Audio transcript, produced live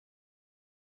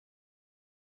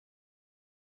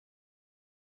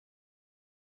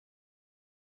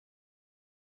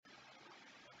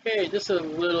Okay, just a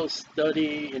little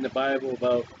study in the Bible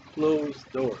about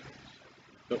closed doors.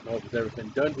 Don't know if it's ever been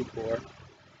done before.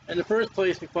 In the first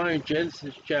place, we find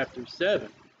Genesis chapter 7.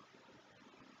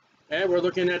 And we're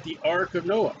looking at the Ark of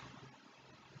Noah.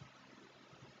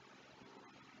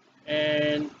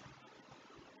 And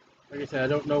like I said, I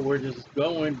don't know where this is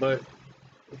going, but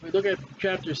if we look at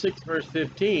chapter 6, verse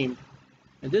 15,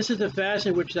 and this is the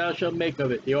fashion which thou shalt make of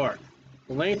it, the ark.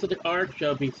 The length of the ark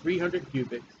shall be 300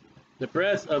 cubits, the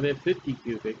breadth of it 50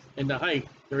 cubits, and the height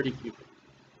 30 cubits.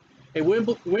 A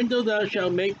window thou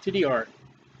shalt make to the ark,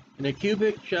 and a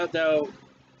cubit shalt thou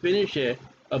finish it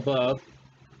above,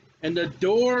 and the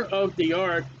door of the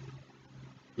ark,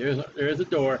 there's a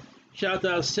door, shalt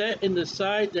thou set in the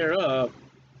side thereof,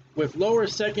 with lower,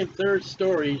 second, third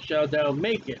stories shalt thou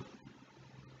make it.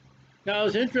 Now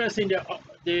it's interesting that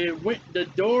the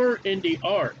door in the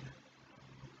ark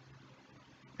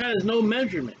has no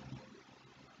measurement.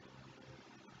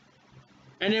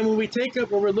 And then when we take up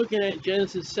what we're looking at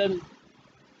Genesis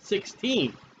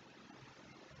 7:16,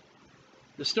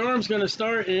 the storm's going to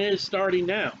start, and it is starting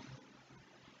now.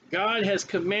 God has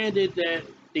commanded that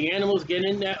the animals get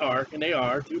in that ark, and they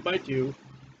are 2 by 2,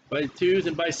 by 2s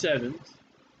and by 7s.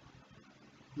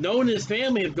 Noah and his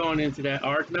family have gone into that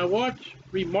ark. Now watch,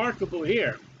 remarkable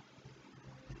here.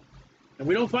 And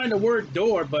we don't find the word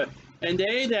door, but and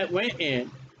they that went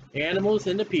in, the animals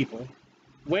and the people,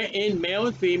 went in male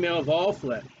and female of all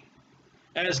flesh,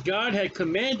 as God had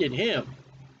commanded him,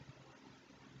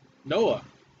 Noah.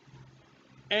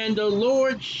 And the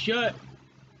Lord shut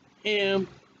him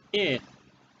in.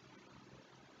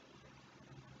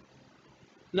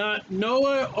 Not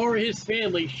Noah or his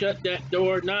family shut that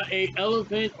door, not an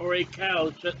elephant or a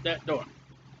cow shut that door.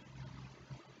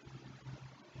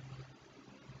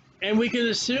 And we can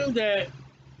assume that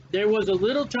there was a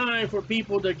little time for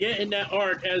people to get in that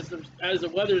ark as the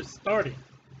weather started.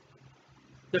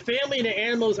 The family and the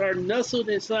animals are nestled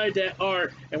inside that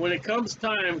ark, and when it comes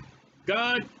time,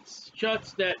 God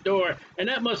shuts that door. And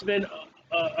that must have been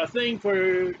a thing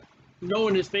for Noah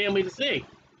and his family to see.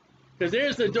 Because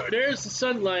there's the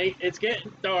sunlight, it's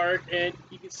getting dark, and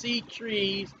you can see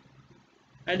trees,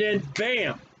 and then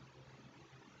bam.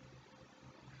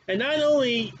 And not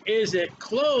only is it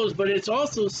closed, but it's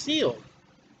also sealed.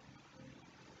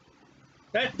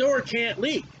 That door can't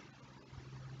leak.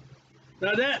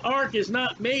 Now that ark is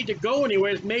not made to go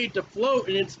anywhere, it's made to float,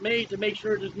 and it's made to make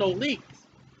sure there's no leaks.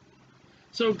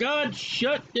 So God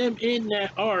shut them in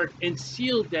that ark and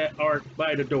sealed that ark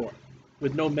by the door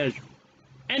with no measure.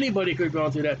 Anybody could go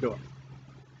through that door.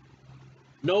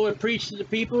 Noah preached to the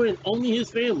people and only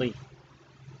his family.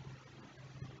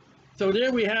 So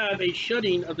there we have a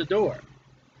shutting of the door.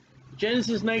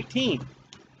 Genesis 19.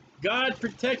 God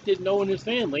protected Noah and his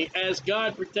family as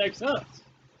God protects us.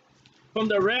 From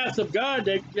the wrath of God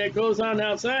that goes on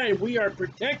outside, we are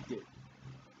protected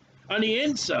on the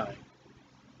inside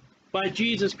by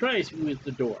Jesus Christ, who is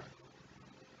the door.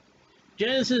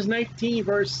 Genesis 19,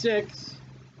 verse 6.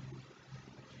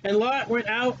 And Lot went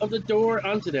out of the door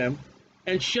unto them,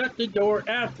 and shut the door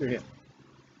after him.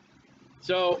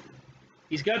 So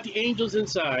he's got the angels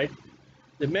inside.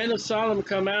 The men of Sodom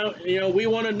come out, and, we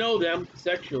want to know them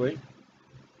sexually.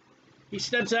 He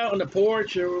steps out on the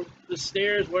porch or the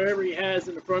stairs, wherever he has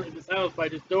in the front of his house by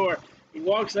this door. He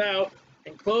walks out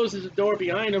and closes the door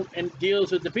behind him and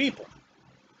deals with the people.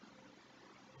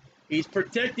 He's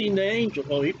protecting the angels.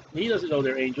 Well, he doesn't know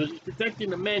they're angels. He's protecting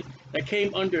the men that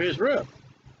came under his roof.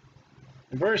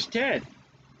 In verse 10,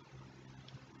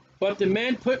 but the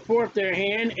men put forth their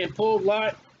hand and pulled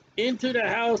Lot into the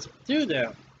house to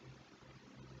them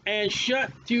and shut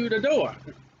to the door.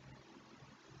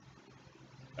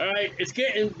 All right, it's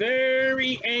getting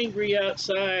very angry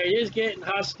outside. It's getting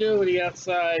hostility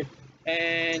outside.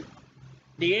 And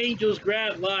the angels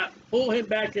grab Lot, pull him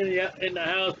back in the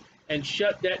house, and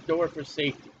shut that door for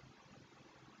safety.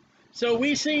 So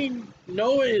we see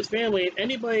Noah and his family, and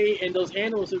anybody and those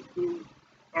animals who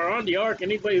are on the ark,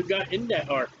 anybody who got in that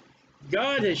ark,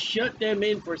 God has shut them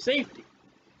in for safety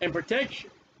and protection.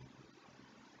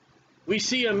 We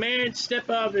see a man step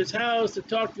out of his house to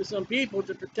talk to some people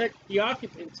to protect the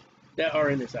occupants that are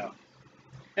in his house.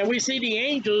 And we see the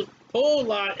angels pull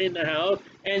Lot in the house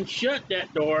and shut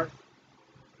that door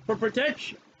for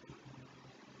protection.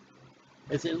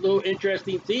 It's a little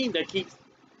interesting theme that keeps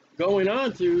going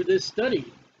on through this study.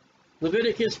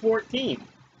 Leviticus 14.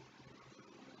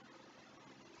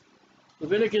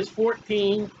 Leviticus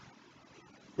 14,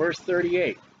 verse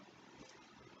 38.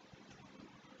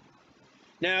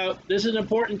 Now, this is an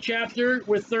important chapter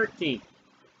with 13.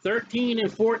 13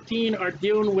 and 14 are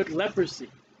dealing with leprosy.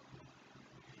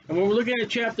 And when we're looking at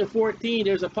chapter 14,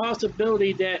 there's a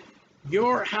possibility that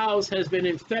your house has been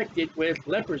infected with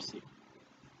leprosy.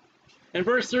 In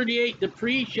verse 38, the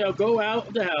priest shall go out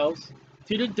of the house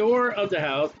to the door of the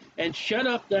house and shut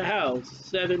up the house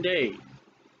 7 days.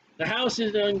 The house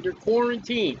is under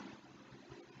quarantine.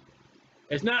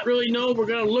 It's not really known. We're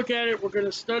going to look at it. We're going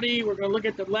to study. We're going to look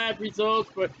at the lab results.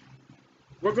 But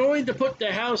we're going to put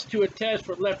the house to a test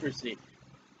for leprosy.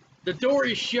 The door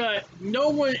is shut. No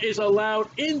one is allowed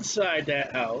inside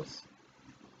that house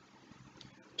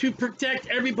to protect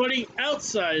everybody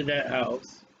outside of that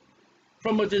house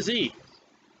from a disease.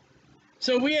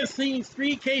 So we have seen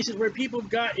 3 cases where people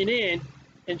have gotten in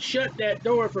and shut that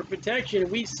door for protection.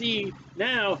 And we see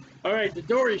now, all right, the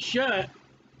door is shut,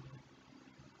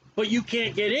 but you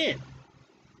can't get in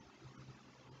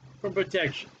for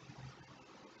protection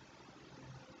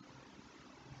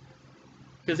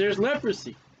because there's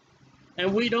leprosy,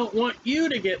 and we don't want you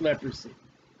to get leprosy.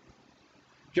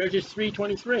 Judges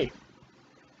 3:23.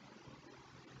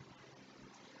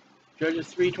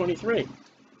 Judges 3:23.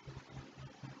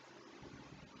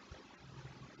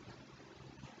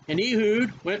 And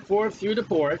Ehud went forth through the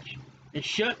porch and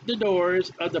shut the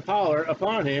doors of the parlor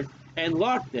upon him and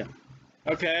locked them.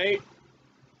 Okay,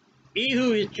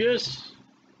 Ehud has just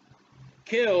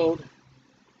killed,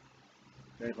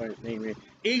 his name,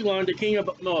 Eglon, the king of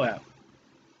Moab.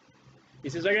 He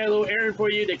says, I got a little errand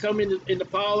for you. They come in the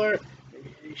parlor,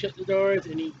 he shuts the doors,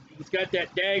 and he's got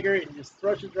that dagger and just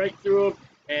thrushes right through him,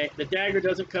 and the dagger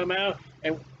doesn't come out,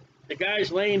 and the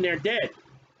guy's laying there dead.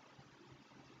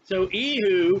 So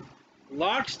Ehud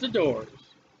locks the doors,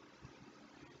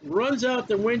 runs out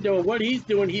the window, and what he's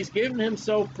doing, he's giving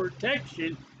himself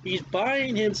protection. He's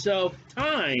buying himself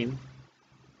time.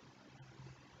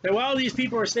 And while these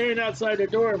people are standing outside the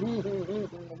door, wondering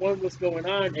what's going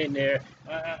on in there,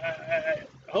 I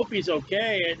hope he's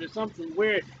okay, and there's something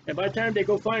weird. And by the time they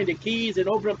go find the keys and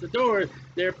open up the door,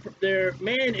 their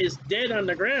man is dead on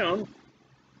the ground.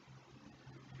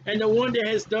 And the one that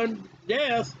has done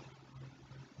death,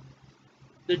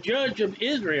 the judge of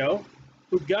Israel,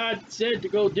 who God said to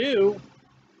go do,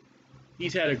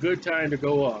 he's had a good time to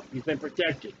go off. He's been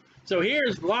protected. So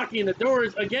here's locking the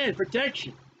doors, again,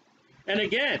 protection. And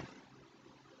again,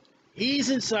 he's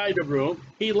inside the room.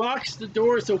 He locks the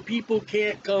door so people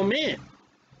can't come in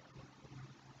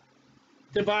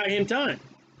to buy him time.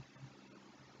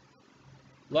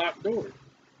 Locked doors.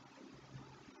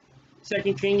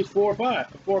 2 Kings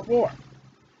 4:4.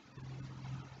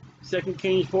 2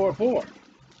 Kings 4:4.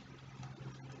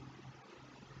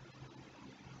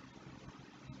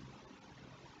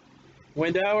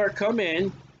 When thou art come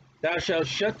in, thou shalt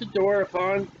shut the door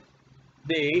upon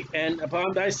thee and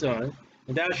upon thy son,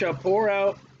 and thou shalt pour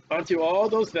out unto all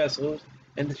those vessels,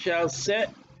 and shalt set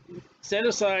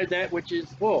aside that which is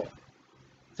full.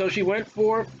 So she went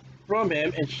forth from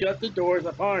him and shut the doors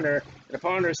upon her and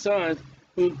upon her sons,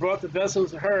 who brought the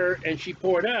vessels to her, and she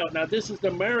poured out. Now this is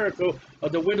the miracle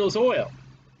of the widow's oil.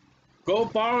 Go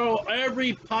borrow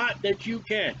every pot that you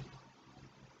can,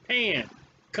 pan,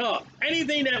 cup,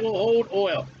 anything that will hold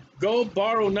oil. Go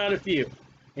borrow not a few.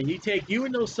 And you take you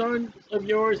and those sons of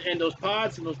yours and those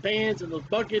pots and those pans and those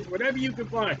buckets, whatever you can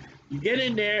find. You get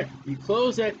in there, you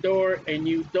close that door, and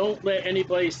you don't let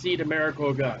anybody see the miracle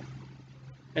of God.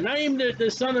 And not even the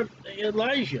son of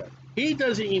Elijah. He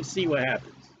doesn't even see what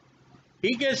happens.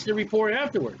 He gets the report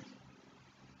afterwards.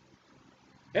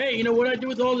 Hey, you know what I do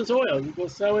with all this oil? You go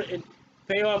sell it and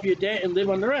pay off your debt and live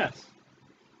on the rest.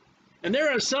 And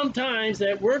there are some times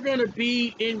that we're going to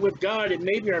be in with God and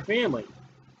maybe our family.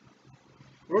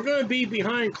 We're going to be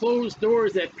behind closed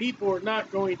doors that people are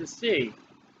not going to see.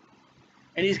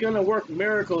 And he's going to work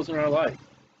miracles in our life.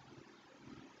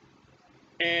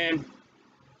 And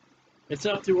it's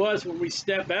up to us when we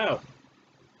step out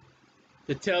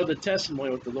to tell the testimony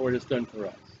of what the Lord has done for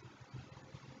us.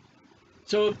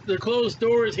 So the closed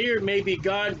doors here may be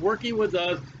God working with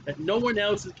us that no one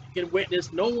else can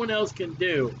witness, no one else can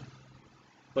do,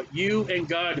 but you and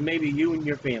God, and maybe you and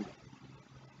your family.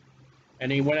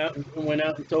 And he went out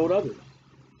and told others.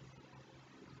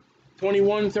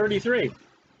 21:33.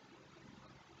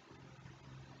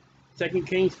 2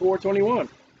 Kings 4:21.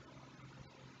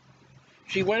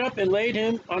 She went up and laid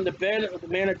him on the bed of the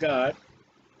man of God,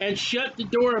 and shut the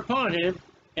door upon him,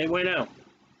 and went out.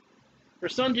 Her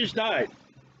son just died.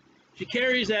 She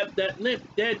carries that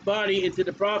limp, dead body into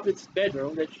the prophet's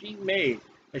bedroom that she made,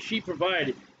 that she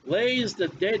provided, lays the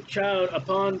dead child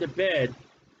upon the bed,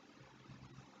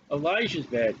 Elijah's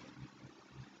bed,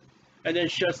 and then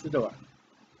shuts the door.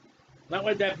 Not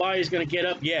like that body's going to get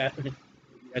up yet.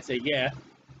 I say, yeah.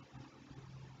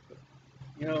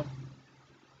 You know,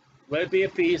 let it be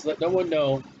at peace. Let no one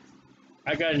know.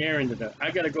 I got an errand to do.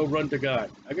 I got to go run to God.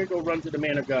 I got to go run to the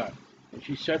man of God. And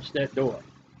she shuts that door.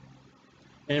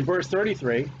 And in verse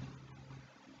 33,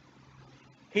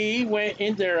 he went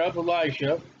in thereof,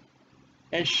 Elijah,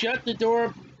 and shut the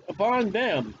door upon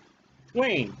them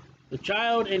twain, the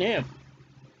child and him,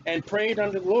 and prayed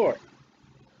unto the Lord.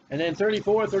 And then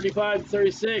 34, 35,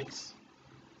 36,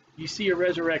 you see a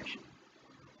resurrection.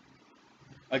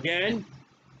 Again,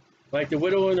 like the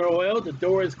widow in her oil, the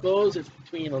door is closed. It's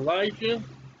between Elijah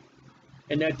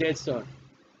and that dead son.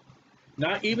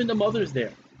 Not even the mother's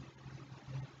there.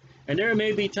 And there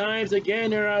may be times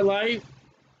again in our life,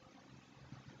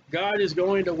 God is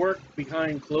going to work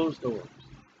behind closed doors.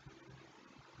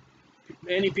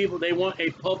 Many people, they want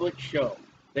a public show.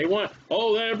 They want,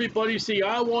 oh, let everybody see.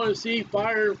 I want to see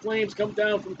fire and flames come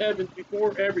down from heaven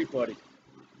before everybody.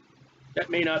 That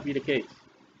may not be the case.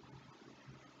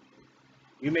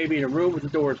 You may be in a room with the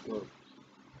doors closed.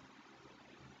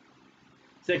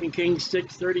 2 Kings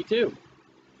 6:32.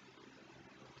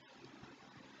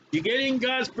 You're getting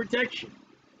God's protection.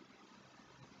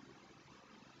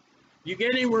 You're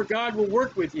getting where God will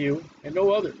work with you and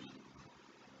no others.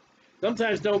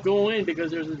 Sometimes don't go in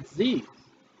because there's a disease.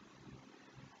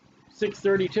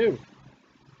 6:32.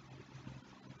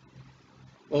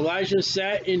 Elijah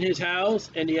sat in his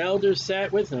house, and the elders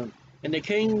sat with him. And the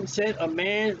king sent a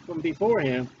man from before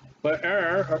him, but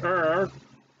the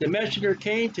messenger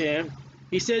came to him.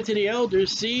 He said to the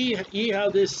elders, see ye how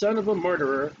this son of a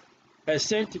murderer has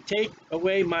sent to take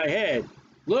away my head.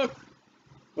 Look,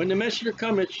 when the messenger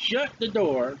cometh, shut the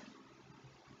door.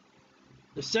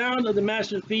 The sound of the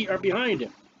master's feet are behind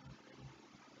him.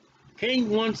 King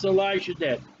wants Elijah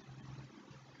dead.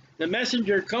 The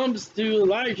messenger comes to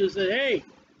Elijah and says, hey.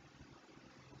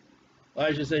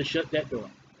 Elijah says, shut that door.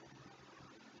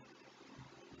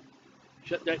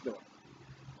 Shut that door.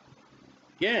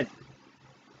 Again,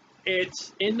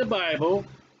 it's in the Bible,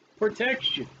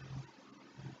 protection.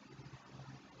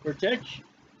 Protection.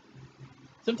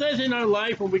 Sometimes in our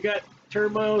life when we got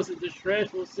turmoils and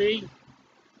distress, we'll see,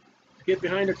 get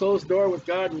behind a closed door with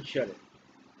God and shut it.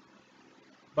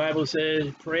 The Bible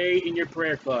says, pray in your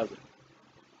prayer closet.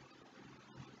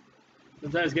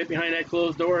 Sometimes get behind that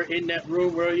closed door in that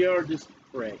room where you are, just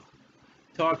pray.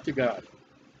 Talk to God.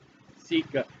 Seek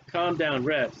God. Calm down,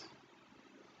 rest.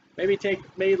 Maybe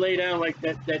lay down like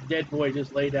that dead boy,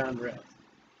 just lay down and rest.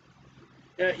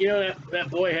 Yeah, you know, that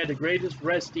boy had the greatest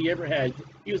rest he ever had.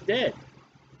 He was dead.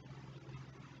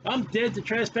 I'm dead to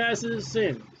trespasses and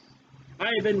sins. I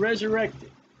have been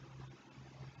resurrected.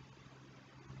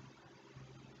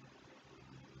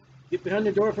 Get behind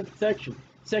the door for protection.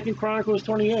 2 Chronicles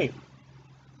 28.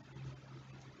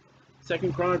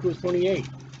 2 Chronicles 28.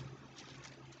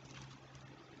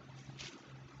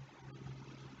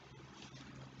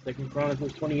 Second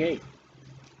Chronicles 28,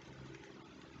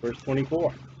 verse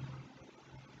 24.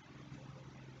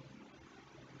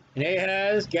 And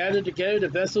Ahaz gathered together the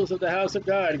vessels of the house of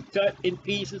God, and cut in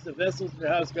pieces the vessels of the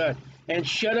house of God, and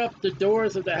shut up the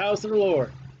doors of the house of the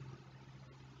Lord.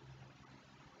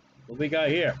 What we got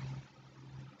here?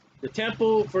 The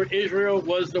temple for Israel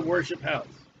was the worship house.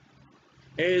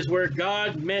 It is where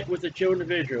God met with the children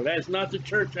of Israel. That is not the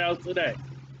church house today.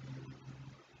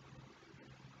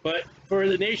 But for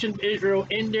the nation of Israel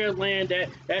in their land,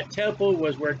 that temple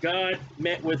was where God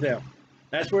met with them.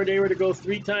 That's where they were to go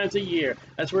 3 times a year.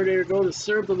 That's where they were to go to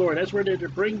serve the Lord. That's where they were to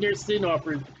bring their sin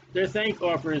offerings, their thank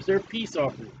offerings, their peace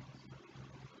offerings.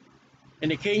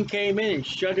 And the king came in and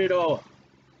shut it all up.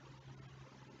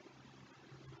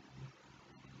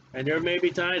 And there may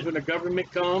be times when the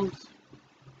government comes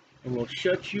and will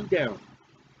shut you down.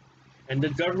 And the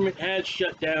government has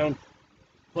shut down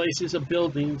places of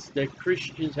buildings that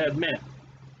Christians have met.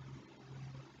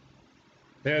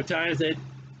 There are times that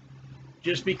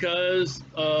just because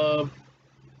of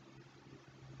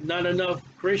not enough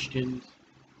Christians,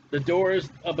 the doors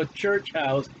of a church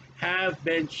house have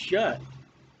been shut.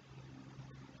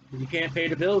 You can't pay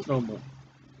the bills no more.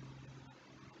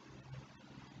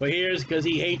 But here's because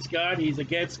he hates God, he's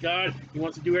against God, he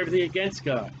wants to do everything against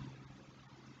God.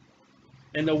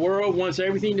 And the world wants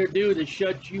everything to do to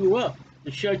shut you up,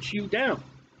 to shut you down.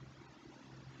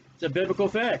 It's a biblical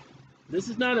fact. This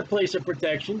is not a place of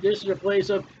protection. This is a place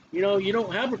of, you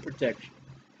don't have a protection.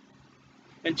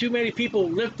 And too many people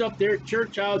lift up their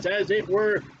church house as it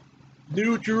were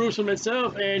New Jerusalem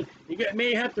itself, and you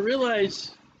may have to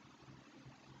realize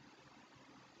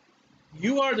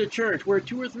you are the church. Where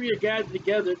 2 or 3 are gathered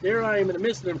together, there I am in the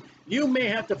midst of them. You may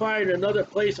have to find another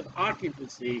place of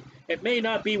occupancy. It may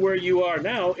not be where you are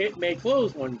now. It may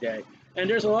close one day. And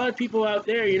there's a lot of people out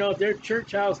there, if their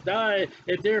church house died,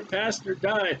 if their pastor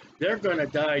died, they're going to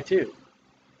die too.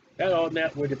 That's all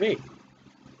that would be.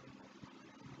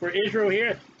 For Israel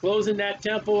here, closing that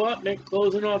temple up meant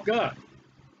closing off God.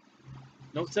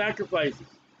 No sacrifices,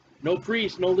 no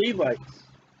priests, no Levites.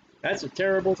 That's a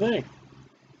terrible thing.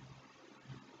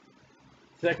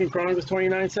 2 Chronicles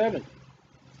 29:7.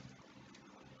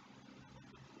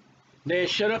 They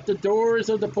shut up the doors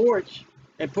of the porch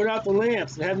and put out the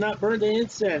lamps and have not burned the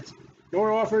incense,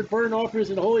 nor offered burnt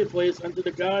offerings in the holy place unto the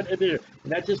God of Israel.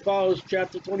 And that just follows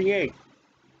chapter 28.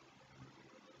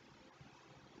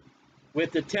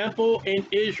 With the temple in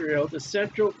Israel, the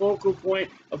central focal point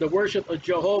of the worship of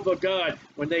Jehovah God,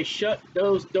 when they shut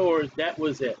those doors, that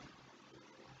was it.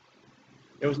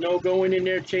 There was no going in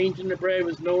there changing the bread. There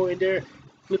was no in there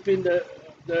flipping the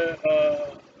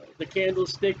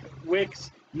candlestick wicks.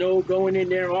 No going in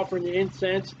there offering the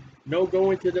incense. No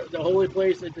going to the holy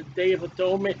place at the Day of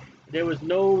Atonement. There was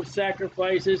no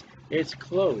sacrifices. It's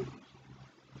closed.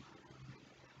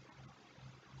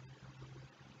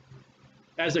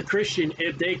 As a Christian,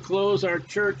 if they close our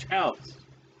church house,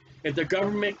 if the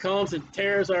government comes and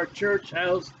tears our church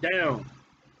house down,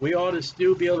 we ought to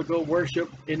still be able to go worship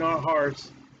in our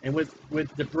hearts and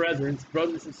with the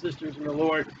brothers and sisters in the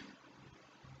Lord.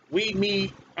 We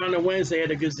meet on a Wednesday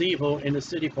at a gazebo in the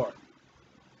city park.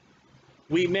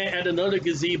 We met at another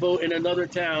gazebo in another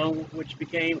town, which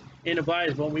became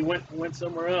inadvisable. We went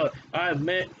somewhere else. I've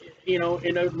met, in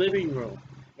a living room.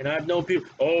 And I've known people,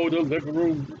 oh, the living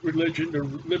room religion, the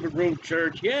living room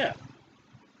church. Yeah.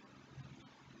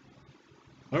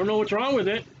 I don't know what's wrong with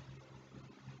it.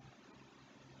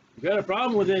 You got a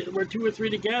problem with it. Where 2 or 3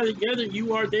 together,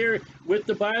 you are there with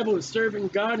the Bible and serving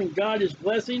God, and God is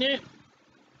blessing it.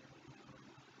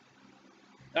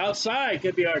 Outside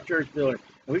could be our church building.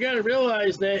 And we got to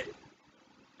realize that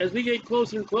as we get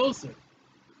closer and closer,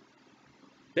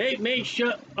 they may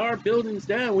shut our buildings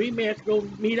down. We may have to go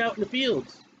meet out in the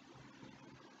fields.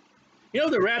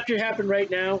 The rapture happened right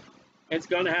now, and it's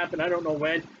going to happen, I don't know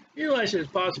when. You realize there's a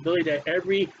possibility that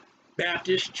every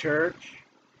Baptist church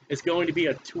is going to be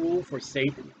a tool for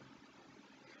Satan.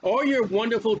 All your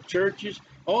wonderful churches,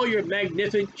 all your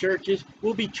magnificent churches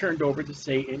will be turned over to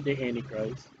Satan, the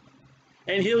Antichrist.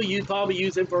 And he'll probably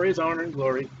use them for his honor and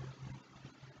glory.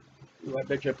 Ooh, I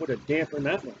bet you I put a damper on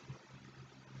that one.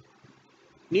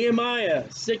 Nehemiah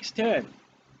 6:10.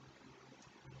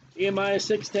 Nehemiah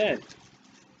 6:10.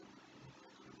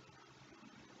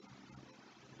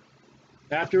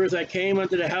 Afterwards I came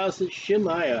unto the house of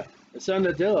Shemaiah, the son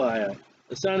of Delaiah,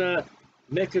 the son of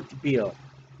Mechatbeel,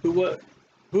 who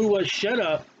was shut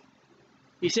up.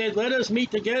 He said, let us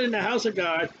meet together in the house of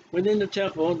God within the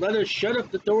temple, and let us shut up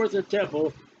the doors of the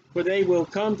temple, for they will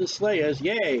come to slay us.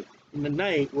 Yea, in the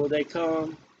night will they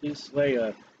come to slay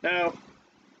us. Now,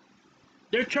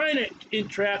 they're trying to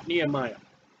entrap Nehemiah.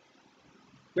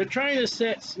 They're trying to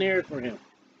set snares for him.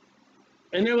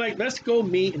 And they're like, let's go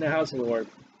meet in the house of the Lord.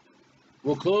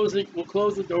 We'll close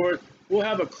the door. We'll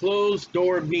have a closed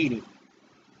door meeting.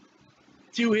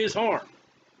 To his harm.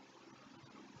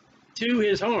 To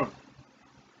his harm.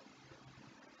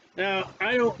 Now,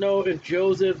 I don't know if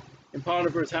Joseph in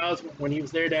Potiphar's house, when he was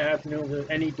there that afternoon,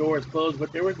 any doors closed,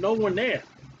 but there was no one there.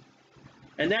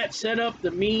 And that set up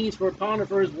the means for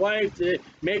Potiphar's wife to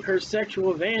make her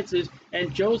sexual advances,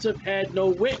 and Joseph had no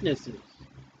witnesses.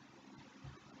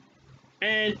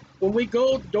 And when we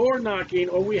go door knocking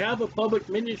or we have a public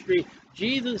ministry,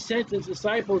 Jesus sent his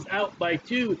disciples out by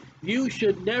 2. You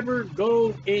should never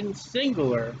go in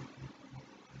singular.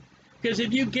 Because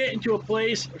if you get into a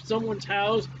place or someone's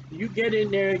house, you get in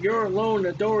there, you're alone,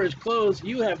 the door is closed,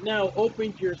 you have now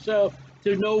opened yourself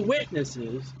to no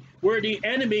witnesses, where the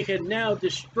enemy can now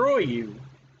destroy you,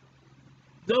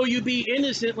 though you be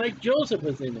innocent like Joseph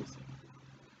was innocent.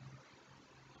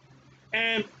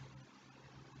 And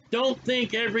don't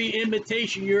think every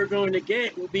invitation you're going to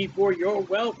get will be for your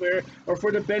welfare or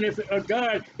for the benefit of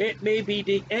God. It may be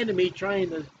the enemy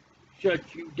trying to shut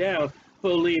you down,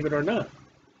 believe it or not.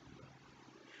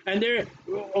 And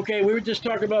we were just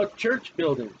talking about church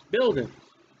buildings.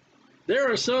 There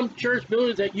are some church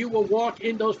buildings that you will walk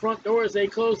in those front doors, they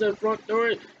close the front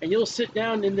doors, and you'll sit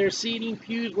down in their seating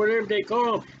pews, whatever they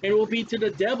call them, and it will be to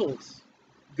the devil's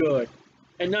good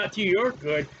and not to your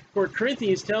good. For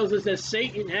Corinthians tells us that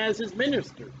Satan has his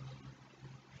ministers.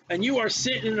 And you are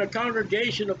sitting in a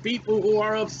congregation of people who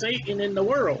are of Satan in the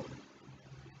world.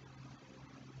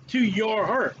 To your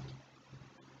heart.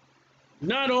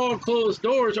 Not all closed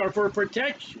doors are for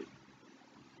protection.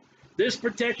 This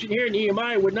protection here,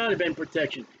 Nehemiah would not have been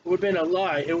protection. It would have been a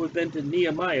lie. It would have been to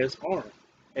Nehemiah's harm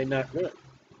and not good.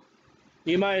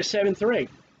 Nehemiah 7:3.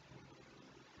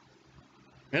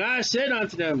 And I said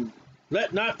unto them,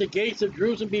 let not the gates of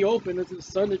Jerusalem be open until the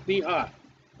sun be hot.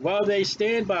 While they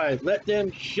stand by, let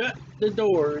them shut the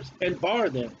doors and bar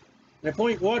them, and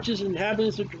appoint watches and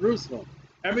inhabitants of Jerusalem,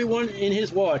 everyone in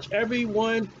his watch,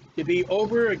 everyone to be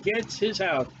over against his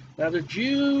house. Now the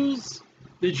Jews,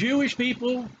 the Jewish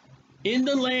people in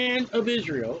the land of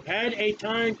Israel had a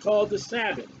time called the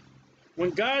Sabbath.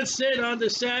 When God said on the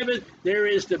Sabbath, there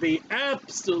is to be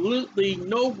absolutely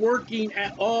no working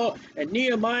at all, and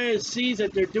Nehemiah sees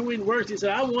that they're doing work. He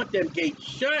said, I want them gates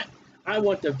shut. I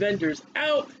want the vendors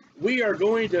out. We are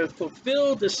going to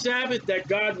fulfill the Sabbath that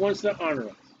God wants to honor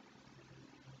us.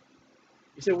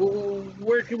 He said, well,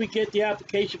 where can we get the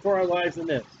application for our lives in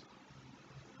this?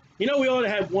 You know, we ought to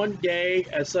have one day,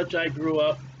 as such I grew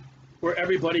up, where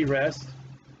everybody rests.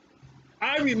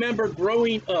 I remember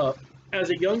growing up as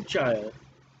a young child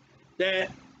that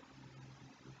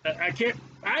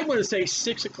I want to say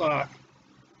 6 o'clock,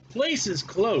 places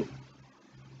closed.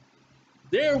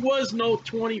 There was no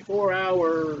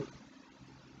 24-hour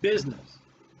business.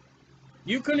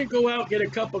 You couldn't go out and get a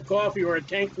cup of coffee or a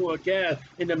tank full of gas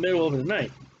in the middle of the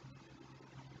night.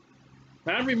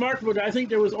 Now, remarkable, I think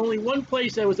there was only one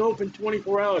place that was open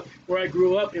 24 hours where I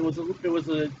grew up. It was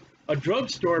a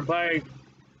drugstore by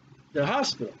the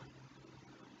hospital.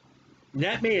 And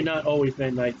that may have not always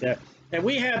been like that. And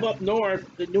we have up north,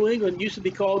 the New England used to be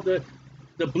called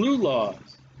the Blue Laws.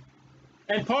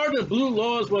 And part of the Blue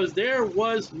Laws was there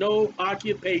was no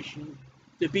occupation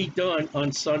to be done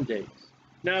on Sundays.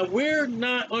 Now, we're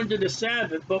not under the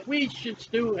Sabbath, but we should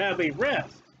still have a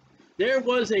rest. There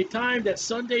was a time that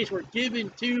Sundays were given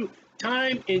to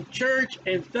time in church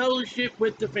and fellowship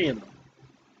with the family.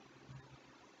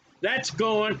 That's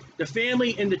gone. The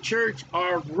family and the church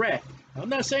are wrecked. I'm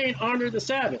not saying honor the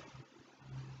Sabbath.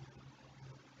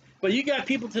 But you got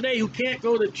people today who can't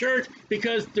go to church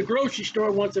because the grocery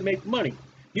store wants to make money.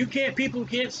 People who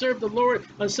can't serve the Lord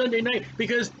on Sunday night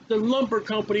because the lumber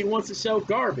company wants to sell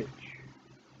garbage.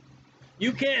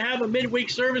 You can't have a midweek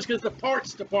service because the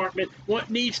parts department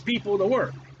needs people to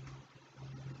work.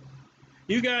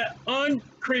 You got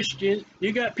un-Christians,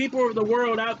 you got people of the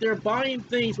world out there buying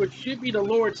things which should be the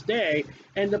Lord's day,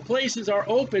 and the places are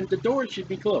open, the doors should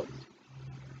be closed.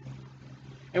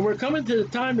 And we're coming to the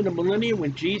time in the millennium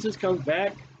when Jesus comes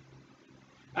back.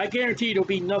 I guarantee there'll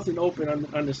be nothing open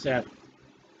on the Sabbath.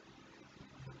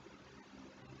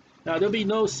 Now, there'll be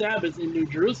no Sabbath in New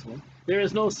Jerusalem. There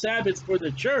is no Sabbath for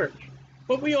the church.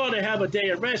 But we ought to have a day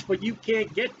of rest, but you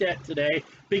can't get that today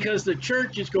because the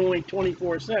church is going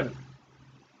 24/7.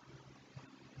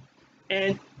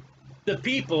 And the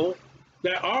people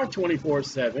that are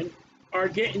 24/7 are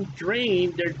getting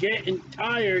drained, they're getting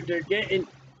tired,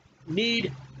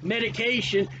 need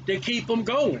medication to keep them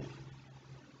going.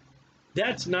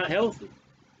 That's not healthy.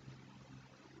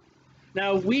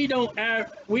 Now, we don't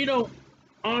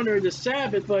honor the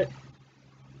Sabbath, but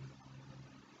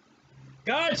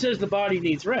God says the body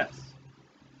needs rest.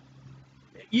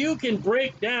 You can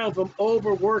break down from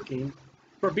overworking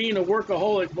for being a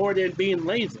workaholic more than being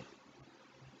lazy.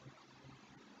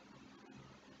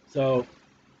 So,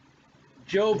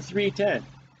 Job 3:10.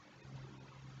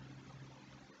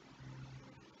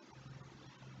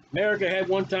 America had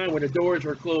one time where the doors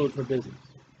were closed for business.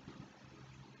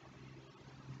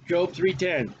 Job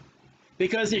 3:10.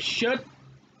 Because it shut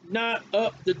not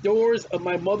up the doors of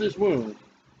my mother's womb,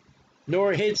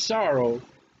 nor hid sorrow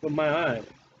from my eyes.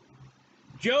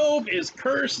 Job is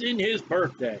cursing his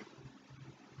birthday.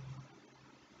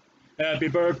 Happy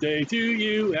birthday to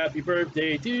you, happy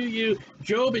birthday to you.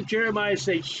 Job and Jeremiah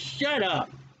say, shut up.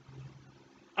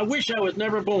 I wish I was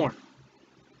never born.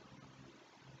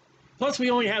 Plus,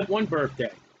 we only have one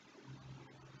birthday.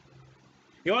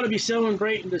 You ought to be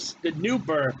celebrating the new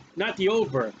birth, not the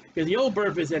old birth. Because the old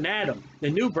birth is in Adam. The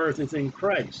new birth is in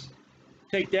Christ.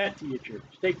 Take that to your church.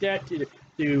 Take that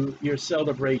to your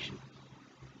celebration.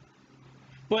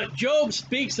 But Job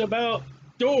speaks about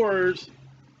doors.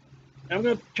 I'm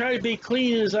going to try to be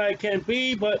clean as I can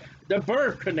be, but the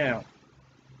birth canal.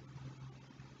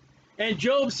 And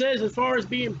Job says, as far as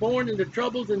being born in the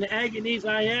troubles and the agonies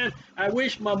I am, I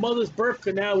wish my mother's birth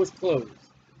canal was closed.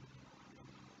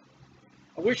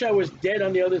 I wish I was dead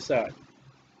on the other side.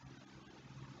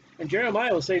 And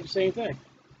Jeremiah will say the same thing.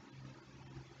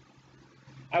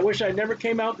 I wish I never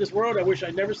came out this world. I wish I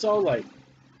never saw light.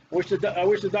 I wish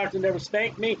the doctor never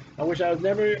spanked me. I wish I was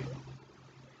never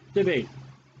to be.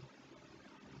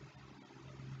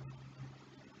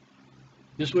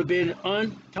 This would be an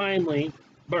untimely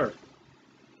birth,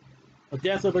 a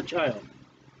death of a child.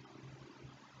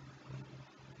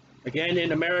 Again,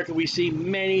 in America, we see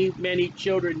many, many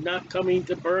children not coming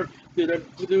to birth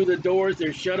through the doors.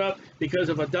 They're shut up because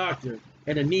of a doctor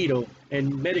and a needle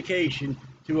and medication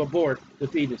to abort the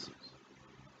fetuses.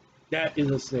 That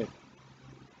is a sin.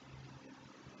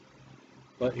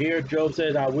 But here Job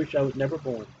says, I wish I was never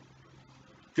born.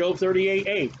 Job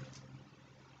 38:8.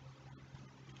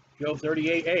 Job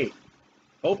 38:8.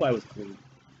 Hope I was clean.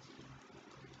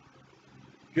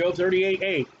 Job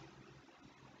 38:8.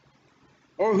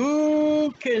 Or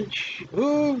who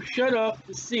shut up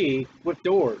the sea with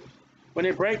doors when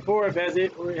it break forth as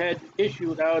it had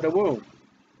issued out of the womb?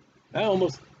 I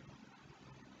almost.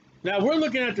 Now we're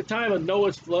looking at the time of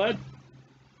Noah's flood.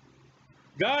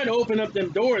 God opened up them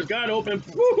doors. God opened.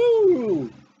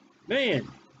 Woohoo! Man,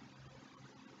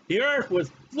 the earth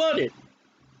was flooded.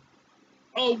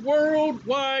 A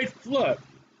worldwide flood.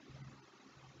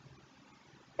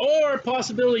 Or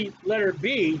possibility letter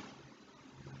B,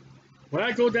 when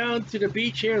I go down to the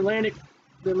beach here, the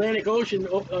Atlantic Ocean,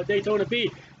 Daytona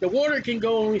Beach, the water can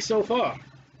go only so far.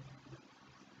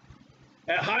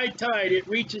 At high tide, it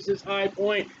reaches its high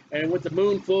point, and with the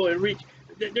moon full,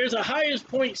 there's a highest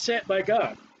point set by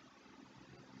God.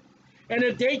 And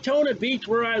at Daytona Beach,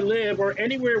 where I live, or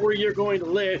anywhere where you're going to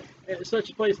live, such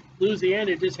a place,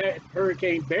 Louisiana, just had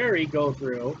Hurricane Barry go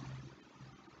through,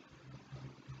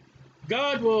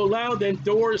 God will allow them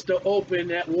doors to open,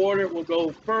 that water will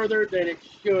go further than it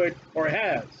should or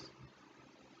has.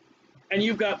 And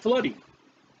you've got flooding.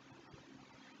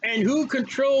 And who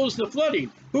controls the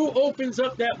flooding? Who opens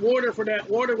up that water for that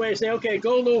waterway and say, okay,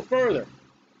 go a little further?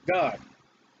 God.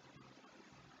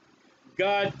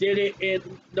 God did it in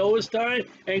Noah's time,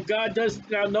 and God does it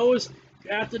now.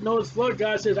 After Noah's flood,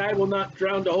 God says, I will not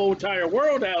drown the whole entire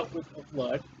world out with a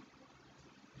flood.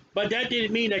 But that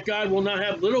didn't mean that God will not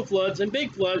have little floods and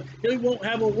big floods. He won't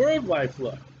have a worldwide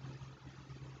flood.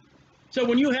 So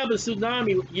when you have a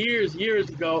tsunami years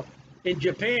ago in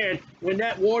Japan, when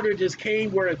that water just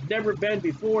came where it's never been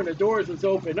before and the doors was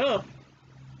opened up,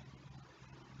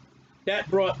 that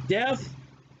brought death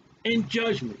and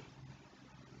judgment.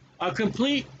 A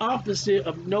complete opposite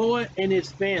of Noah and his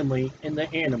family and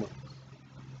the animals.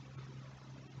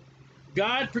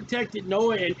 God protected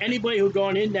Noah and anybody who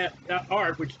gone in that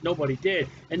ark, which nobody did,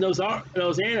 and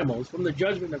those animals from the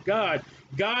judgment of God.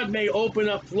 God may open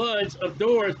up floods of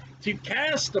doors to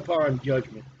cast upon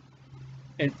judgment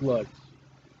and floods.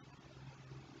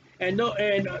 And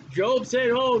Job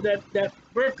said, "Oh, that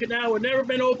birth canal would never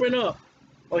been opened up."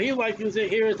 Well, he like to say,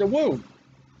 "Here is the womb."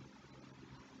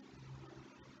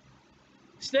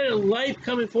 Instead of life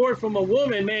coming forth from a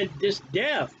woman, man, just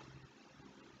death.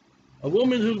 A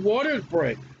woman whose waters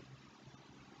break.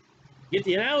 Get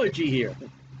the analogy here.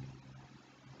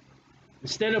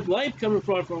 Instead of life coming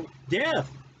from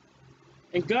death.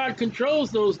 And God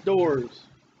controls those doors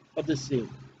of the sea.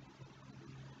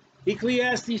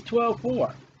 Ecclesiastes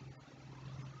 12:4.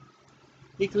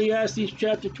 Ecclesiastes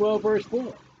chapter 12, verse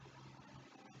 4.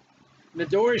 The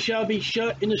doors shall be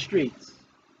shut in the streets.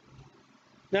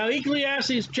 Now,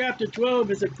 Ecclesiastes chapter 12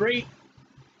 is a great,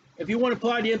 if you want to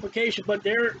apply the implication, but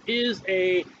there is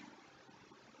an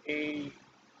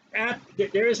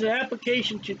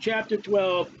application to chapter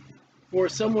 12 for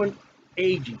someone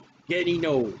aging, getting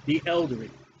old, the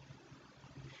elderly.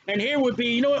 And here would be,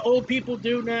 you know what old people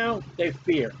do now? They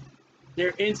fear.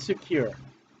 They're insecure.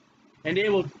 And they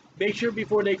will make sure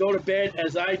before they go to bed,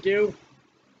 as I do,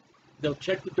 they'll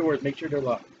check the doors, make sure they're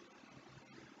locked.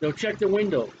 They'll check the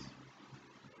windows.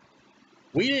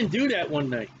 We didn't do that one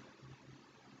night.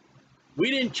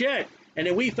 We didn't check, and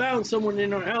then we found someone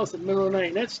in our house in the middle of the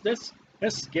night.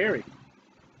 That's scary.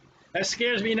 That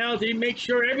scares me now. They make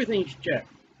sure everything's checked.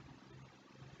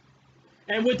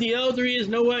 And with the elderly is,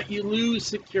 know what? You lose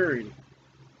security.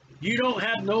 You don't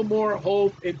have no more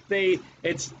hope and faith.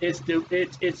 It's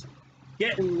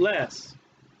getting less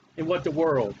in what the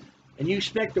world, and you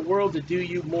expect the world to do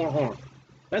you more harm.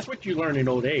 That's what you learn in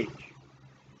old age.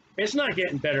 It's not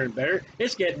getting better and better.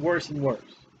 It's getting worse and worse.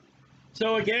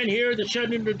 So again, here the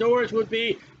shutting the doors would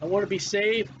be, I want to be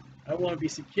safe, I want to be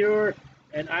secure,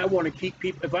 and I want to keep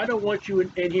people. If I don't want you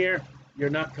in here, you're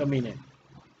not coming in.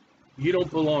 You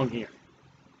don't belong here.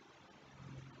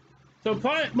 So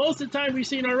most of the time we've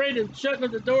seen already, the shutting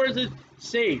of the doors is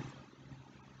safe,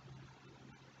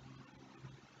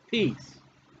 peace,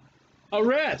 a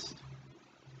rest,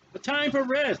 a time for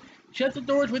rest. Shut the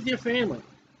doors with your family,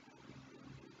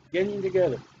 getting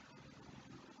together.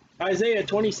 Isaiah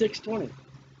 26:20.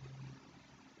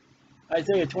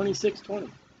 Isaiah 26:20.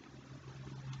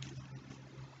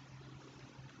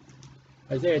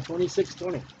 Isaiah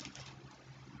 26:20.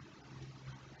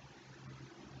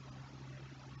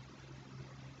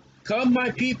 Come,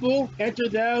 my people, enter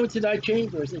thou into thy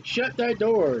chambers, and shut thy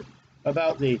doors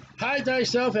about thee. Hide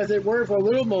thyself, as it were, for a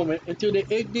little moment, until the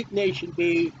indignation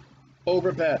be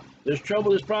overpassed. There's trouble,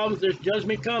 there's problems, there's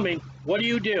judgment coming. What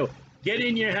do? Get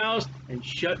in your house and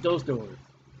shut those doors.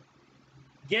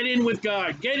 Get in with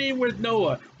God. Get in with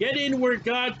Noah. Get in where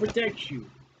God protects you.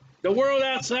 The world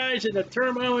outside is in the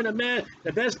turmoil and the mess.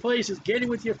 The best place is getting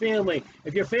with your family.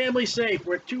 If your family's safe,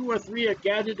 where 2 or 3 are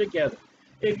gathered together.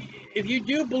 If you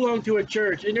do belong to a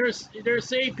church and there's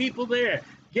saved people there,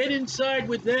 get inside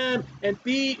with them and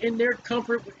be in their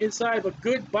comfort inside of a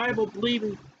good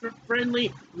Bible-believing,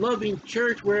 friendly, loving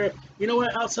church where, you know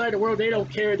what, outside the world, they don't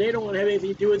care. They don't want to have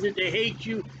anything to do with it. They hate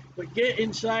you. But get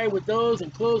inside with those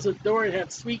and close the door and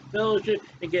have sweet fellowship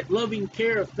and get loving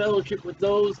care of fellowship with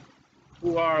those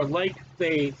who are like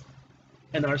faith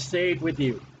and are saved with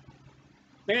you.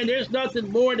 Man, there's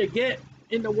nothing more to get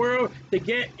in the world, to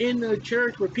get in the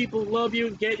church where people love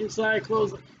you, get inside,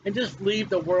 close, and just leave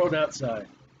the world outside.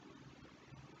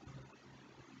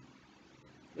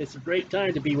 It's a great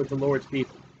time to be with the Lord's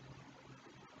people.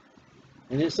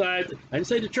 And inside, I didn't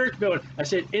say the church building, I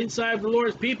said inside the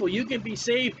Lord's people, you can be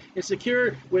safe and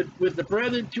secure with the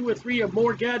brethren, 2 or 3 or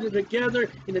more gathered together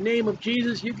in the name of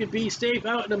Jesus. You can be safe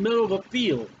out in the middle of a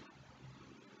field,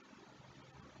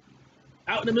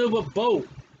 out in the middle of a boat,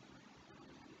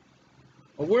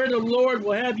 or where the Lord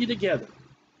will have you together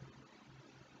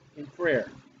in prayer.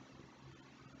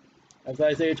 That's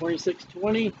Isaiah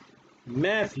 26:20,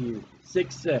 Matthew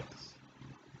 6:6.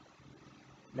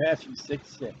 Matthew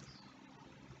 6:6.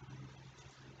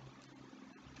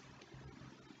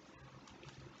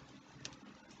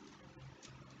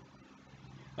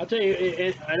 I'll tell you,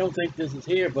 and I don't think this is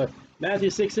here, but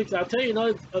Matthew 6:6. I'll tell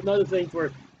you another thing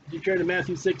for, you turn to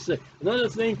Matthew 6:6. Another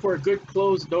thing for a good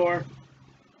closed door.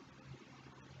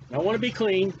 I want to be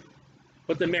clean,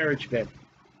 but the marriage bed.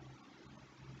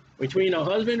 Between a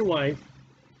husband and wife,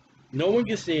 no one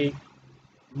can see,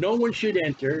 no one should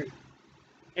enter,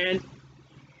 and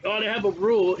you ought to have a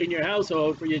rule in your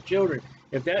household for your children.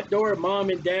 If that door of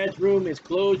mom and dad's room is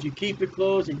closed, you keep it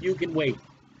closed and you can wait.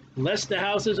 Unless the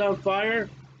house is on fire,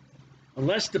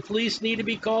 unless the police need to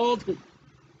be called,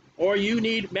 or you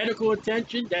need medical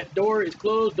attention, that door is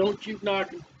closed. Don't you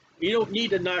knock. You don't need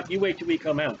to knock. You wait till we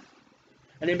come out.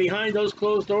 And then behind those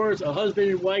closed doors, a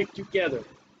husband and wife together.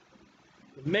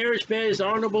 The marriage bed is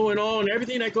honorable and all, and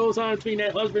everything that goes on between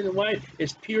that husband and wife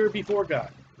is pure before God.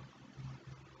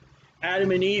 Adam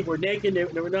and Eve were naked. They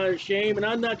were not ashamed. And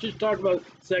I'm not just talking about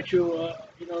sexual,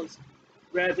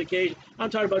 gratification. I'm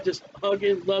talking about just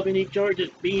hugging, loving each other,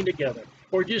 just being together,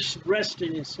 or just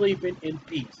resting and sleeping in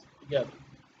peace together.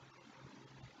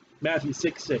 Matthew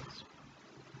 6:6.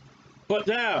 But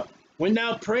thou, when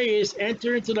thou prayest,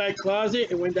 enter into thy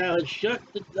closet, and when thou hast shut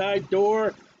thy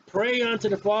door, pray unto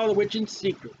the Father which in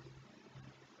secret.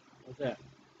 What's that?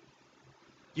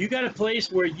 You got a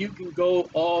place where you can go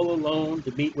all alone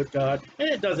to meet with God, and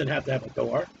it doesn't have to have a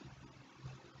door.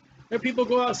 There are people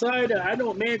go outside. I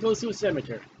know a man goes to a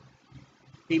cemetery.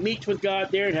 He meets with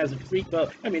God there and has a sweet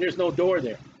fellowship. I mean, there's no door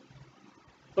there.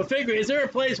 But figure, is there a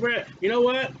place where, you know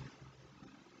what?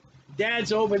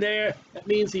 Dad's over there. That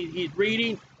means he's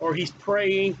reading or he's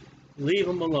praying. Leave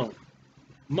him alone.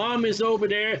 Mom is over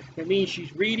there. That means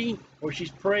she's reading or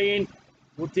she's praying.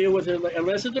 We'll deal with it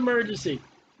unless it's an emergency.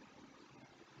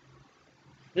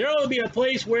 There ought to be a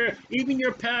place where even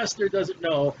your pastor doesn't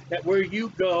know that where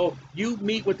you go, you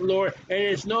meet with the Lord, and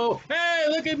it's no, hey,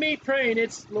 look at me praying.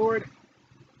 It's, Lord,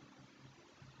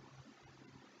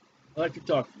 I'd like to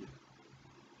talk to you.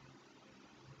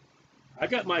 I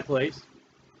got my place.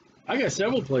 I got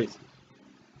several places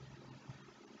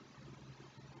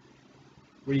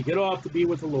where you get off to be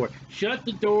with the Lord. Shut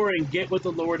the door and get with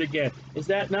the Lord again. Is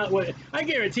that not what? I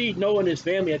guarantee Noah and his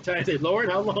family at times say, Lord,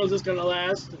 how long is this going to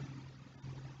last?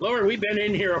 Lord, we've been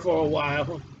in here for a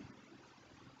while.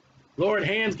 Lord,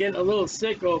 Ham's getting a little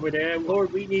sick over there.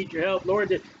 Lord, we need your help.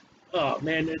 Lord, oh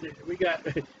man, we got,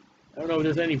 I don't know if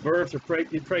there's any births or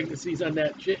pregnancies on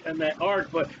that ark,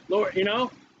 but Lord, you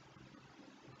know,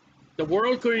 the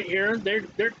world couldn't hear them.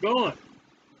 They're gone.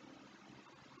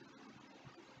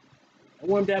 I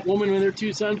want that woman with her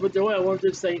 2 sons with the oil. I want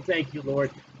them to say, thank you, Lord.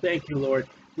 Thank you, Lord.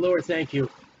 Lord, thank you.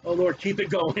 Oh, Lord, keep it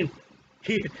going.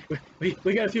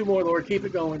 We got a few more, Lord. Keep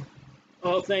it going.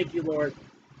 Oh, thank you, Lord.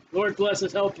 Lord, bless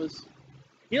us. Help us.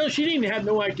 You know, she didn't have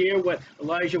no idea what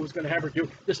Elijah was going to have her do.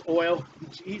 This oil.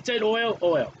 He said oil,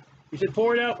 oil. He said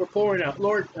pour it out, we're pouring out.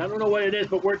 Lord, I don't know what it is,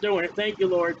 but we're doing it. Thank you,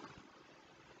 Lord.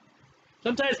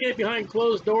 Sometimes getting behind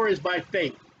closed doors is by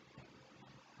faith.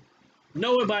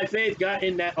 Noah by faith got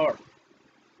in that ark.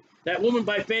 That woman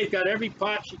by faith got every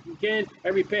pot she can,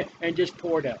 every pan, and just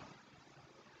poured out.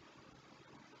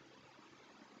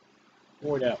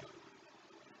 Poured out.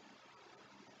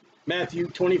 Matthew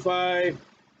 25,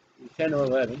 10 or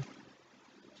 11.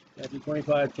 Matthew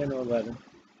 25, 10 or 11.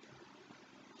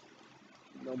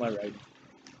 know my writing.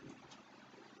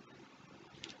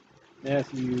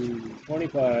 Matthew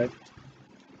 25,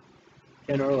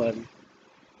 10 or 11.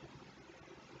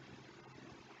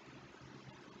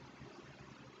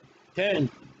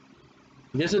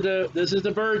 This is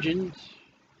the virgins.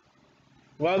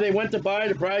 While they went to buy,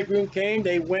 the bridegroom came.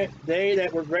 They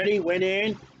that were ready went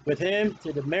in with him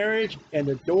to the marriage, and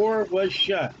the door was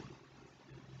shut.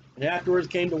 And afterwards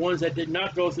came the ones that did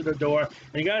not go through the door.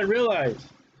 And you got to realize,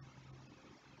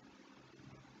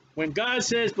 when God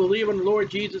says, believe on the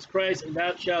Lord Jesus Christ and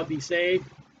thou shalt be saved,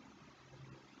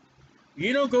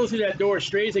 you don't go through that door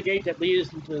straight as a gate that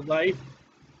leads into life.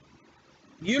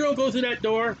 You don't go through that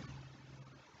door.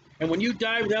 And when you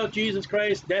die without Jesus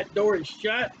Christ, that door is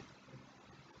shut.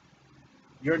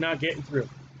 You're not getting through.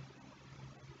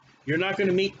 You're not going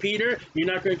to meet Peter. You're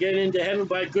not going to get into heaven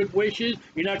by good wishes.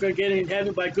 You're not going to get into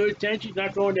heaven by good intentions. You're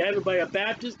not going to heaven by a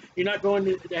Baptist. You're not going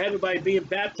to heaven by being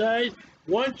baptized.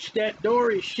 Once that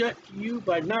door is shut to you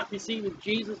by not receiving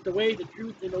Jesus, the way, the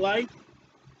truth, and the life,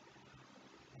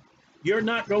 you're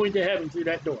not going to heaven through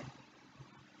that door.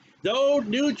 Though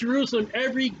New Jerusalem,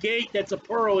 every gate that's a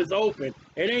pearl is open,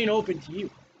 it ain't open to you.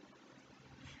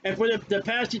 And for the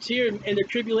passage here in the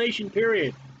tribulation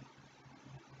period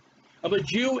of a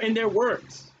Jew and their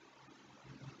works,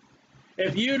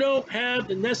 if you don't have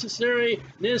the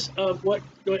necessariness of what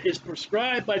is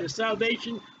prescribed by the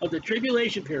salvation of the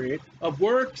tribulation period of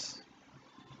works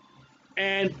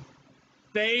and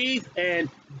faith and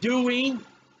doing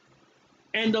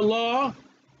and the law,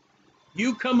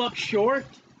 you come up short.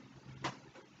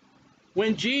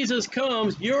 When Jesus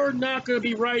comes, you're not going to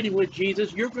be riding with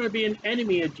Jesus. You're going to be an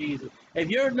enemy of Jesus. If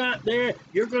you're not there,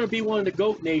 you're going to be one of the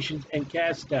goat nations and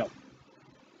cast out.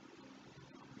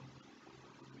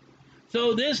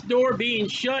 So this door being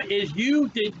shut is you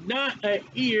did not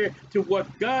adhere to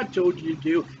what God told you to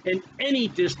do in any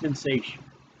dispensation.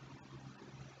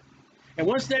 And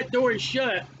once that door is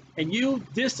shut and you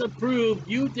disapprove,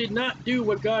 you did not do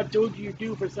what God told you to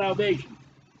do for salvation,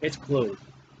 it's closed.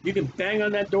 You can bang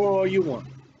on that door all you want.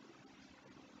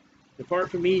 Depart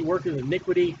from me, workers of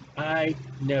iniquity, I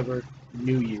never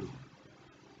knew you.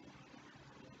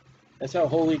 That's how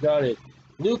holy God is.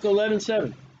 Luke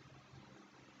 11:7.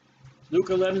 Luke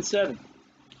 11:7.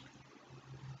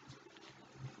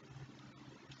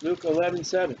 Luke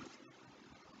 11:7.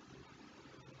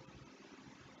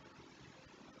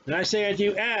 And I say unto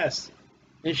you, ask,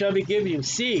 and it shall be given you.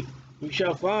 Seek, you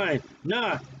shall find.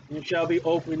 Knock, and it shall be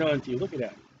opened unto you. Look at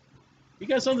that. You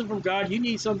got something from God. You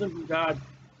need something from God.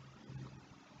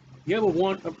 You have a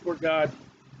want for God.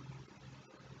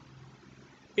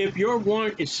 If your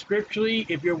want is scripturally,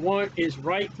 if your want is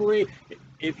rightfully,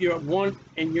 if your want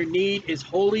and your need is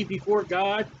holy before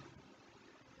God,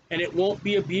 and it won't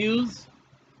be abused,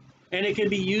 and it can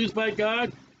be used by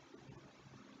God,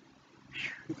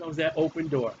 here comes that open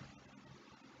door.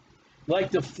 Like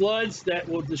the floods that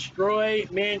will destroy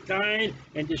mankind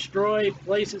and destroy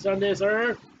places on this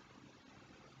earth,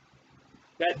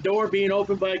 that door being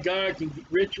opened by God can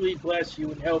richly bless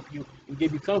you and help you and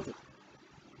give you comfort.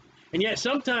 And yet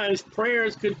sometimes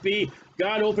prayers could be,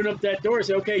 God open up that door and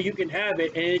say, okay, you can have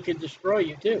it, and it can destroy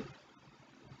you too.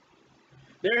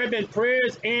 There have been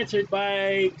prayers answered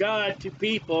by God to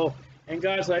people, and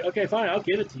God's like, okay, fine, I'll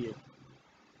give it to you.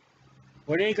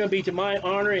 Well, it ain't going to be to my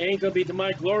honor, it ain't going to be to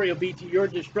my glory, it'll be to your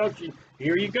destruction.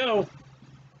 Here you go.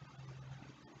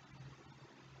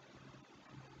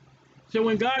 So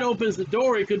when God opens the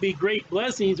door, it could be great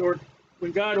blessings, or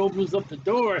when God opens up the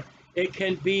door, it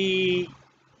can be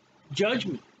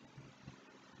judgment.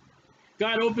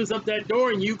 God opens up that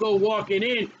door and you go walking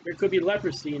in, there could be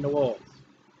leprosy in the walls,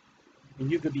 and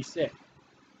you could be sick.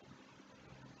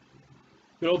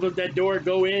 You can open up that door,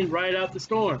 go in, ride out the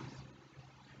storms.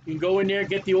 You can go in there,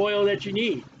 get the oil that you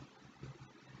need.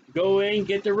 Go in,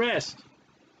 get the rest.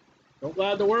 Don't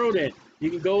allow the world in. You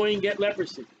can go in and get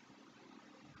leprosy.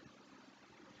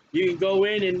 You can go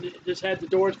in and just have the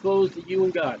doors closed to you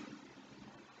and God.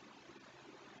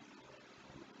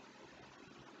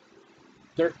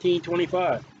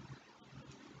 13:25.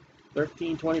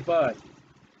 13:25.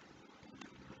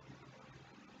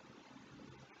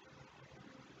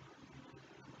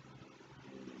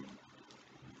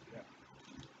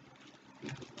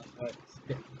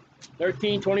 Yeah.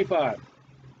 13:25.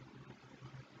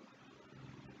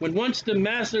 When once the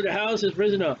master of the house has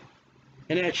risen up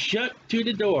and has shut to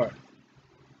the door,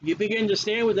 you begin to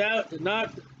stand without to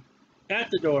knock at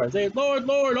the door, say, Lord,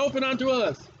 Lord, open unto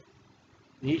us.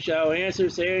 And he shall answer,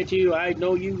 saying to you, I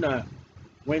know you not,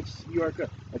 whence you are come.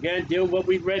 Again, deal with what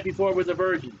we read before with the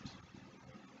virgins.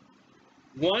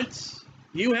 Once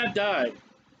you have died,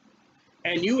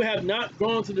 and you have not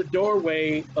gone through the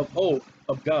doorway of hope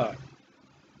of God.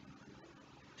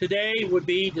 Today would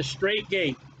be the straight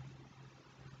gate.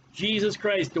 Jesus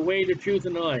Christ, the way, the truth,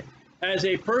 and the life. As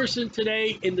a person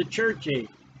today in the church age,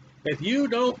 if you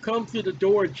don't come through the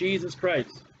door of Jesus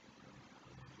Christ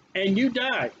and you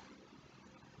die,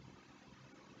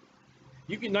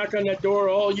 you can knock on that door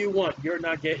all you want. You're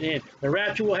not getting in. The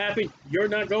rapture will happen. You're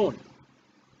not going.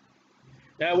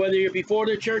 Now, whether you're before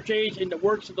the church age in the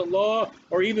works of the law,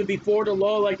 or even before the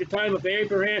law, like the time of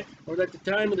Abraham, or at the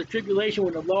time of the tribulation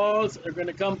when the laws are going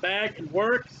to come back and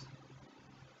works,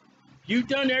 you've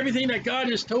done everything that God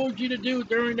has told you to do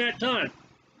during that time.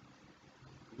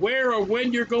 Where or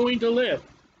when you're going to live,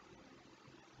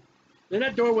 then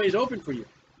that doorway is open for you.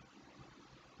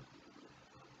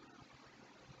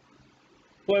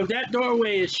 But if that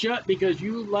doorway is shut because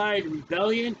you lied in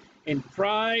rebellion and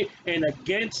pride and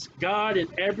against God in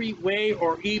every way,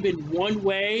 or even one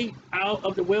way out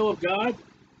of the will of God,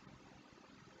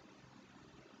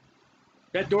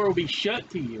 that door will be shut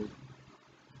to you.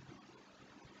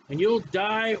 And you'll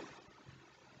die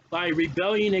by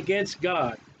rebellion against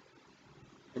God.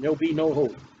 And there'll be no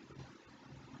hope.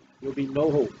 There'll be no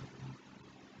hope.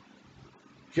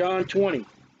 John 20.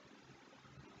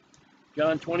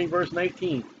 John 20, verse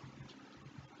 19.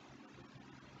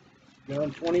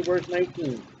 John 20, verse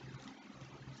 19.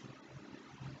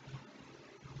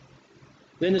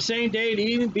 Then the same day, the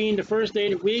evening being the first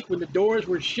day of the week, when the doors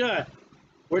were shut,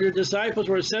 where the disciples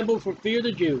were assembled for fear of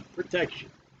the Jews, protection,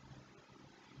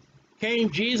 came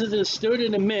Jesus and stood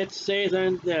in the midst, saith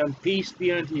unto them, Peace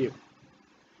be unto you.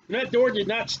 And that door did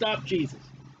not stop Jesus.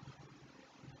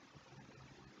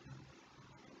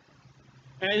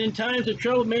 And in times of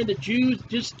trouble, man, the Jews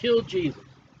just killed Jesus.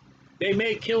 They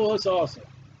may kill us also.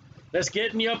 Let's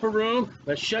get in the upper room,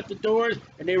 let's shut the doors,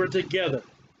 and they were together.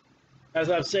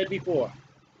 As I've said before,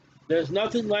 there's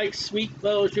nothing like sweet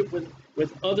fellowship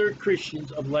with other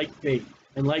Christians of like faith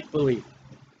and like belief.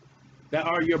 That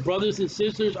are your brothers and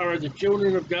sisters, are the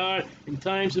children of God in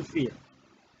times of fear.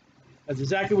 That's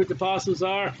exactly what the apostles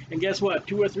are. And guess what?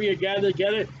 2 or 3 are gathered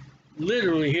together.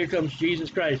 Literally, here comes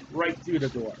Jesus Christ right through the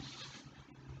door.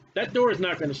 That door is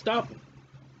not going to stop him.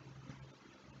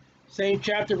 Same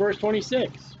chapter, verse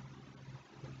 26.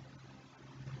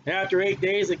 After 8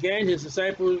 days, again, his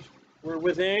disciples were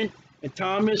within, and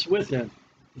Thomas with him.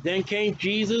 Then came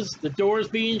Jesus, the doors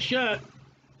being shut,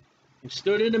 and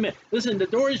stood in the midst. Listen, the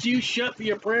doors you shut for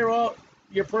your prayer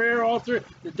altar,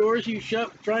 the doors you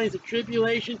shut for trials and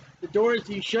tribulation, the doors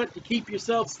you shut to keep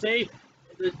yourself safe,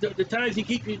 the times you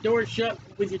keep your doors shut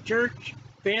with your church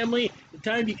family, the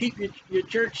time you keep your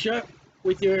church shut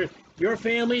with your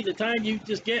family, the time you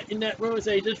just get in that room and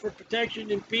say, just for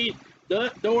protection and peace,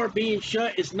 the door being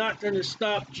shut is not going to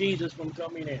stop Jesus from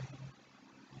coming in.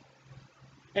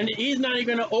 And he's not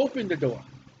even going to open the door.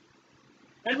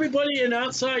 Everybody in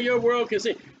outside your world can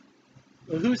say,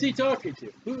 well, who's he talking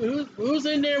to? Who's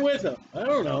in there with him? I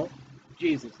don't know.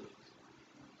 Jesus is.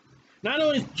 Not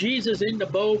only is Jesus in the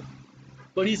boat,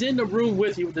 but he's in the room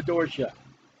with you with the door shut.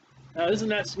 Now, isn't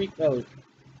that sweet fellowship?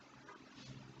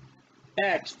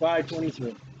 Acts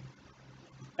 5:23.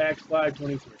 Acts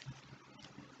 5:23.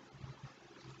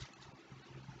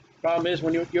 Problem is,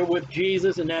 when you're with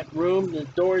Jesus in that room, the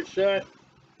door is shut,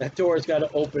 that door's got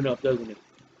to open up, doesn't it?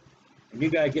 And you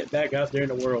got to get back out there in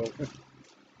the world.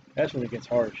 That's when it gets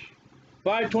harsh.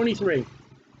 5:23.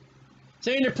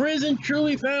 Saying the prison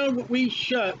truly found what we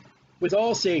shut with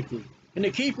all safety, and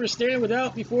the keepers stand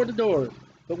without before the doors.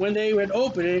 But when they had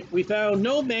opened it, we found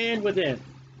no man within.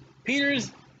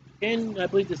 Peter's in, I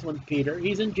believe this one's Peter,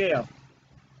 he's in jail.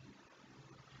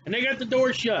 And they got the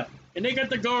door shut, and they got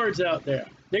the guards out there.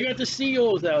 They got the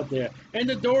seals out there, and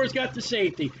the doors got the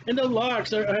safety, and the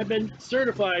locks have been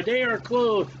certified. They are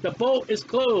closed. The boat is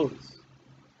closed.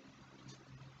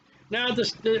 Now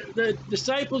the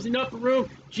disciples in the upper room,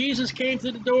 Jesus came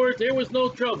to the doors. There was no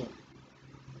trouble.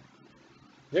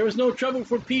 There was no trouble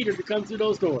for Peter to come through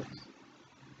those doors.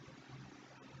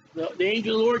 The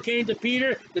angel of the Lord came to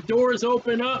Peter, the doors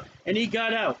opened up, and he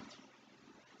got out.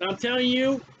 Now, I'm telling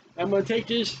you, I'm going to take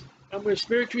this, I'm going to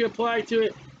spiritually apply to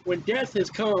it. When death has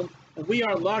come, and we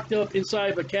are locked up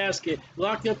inside of a casket,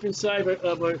 locked up inside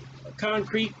of a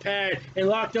concrete pad, and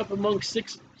locked up among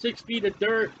six feet of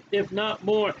dirt, if not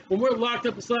more. When we're locked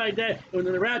up inside that, when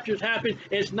the raptures happen,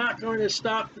 it's not going to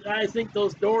stop. I think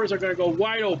those doors are going to go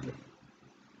wide open.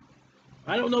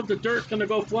 I don't know if the dirt's going to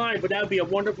go flying, but that would be a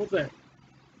wonderful thing.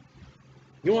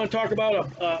 You want to talk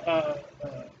about a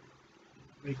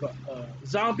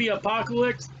zombie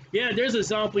apocalypse? Yeah, there's a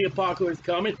zombie apocalypse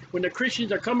coming. When the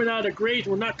Christians are coming out of the graves,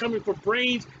 we're not coming for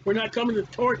brains. We're not coming to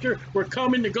torture. We're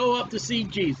coming to go up to see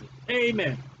Jesus.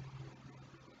 Amen.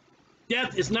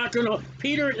 Death is not going to...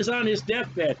 Peter is on his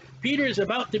deathbed. Peter is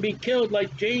about to be killed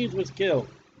like James was killed.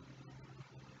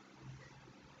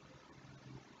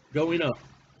 Going up.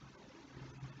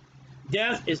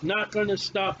 Death is not going to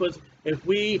stop us if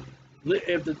the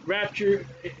rapture,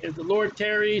 if the Lord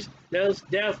tarries,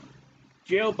 death,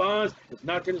 jail bonds, it's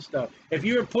not going to stop. If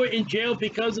you are put in jail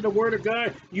because of the word of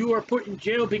God, you are put in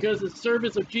jail because of the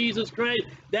service of Jesus Christ.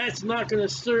 That's not going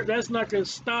to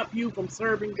stop you from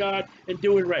serving God and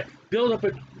doing right. Build up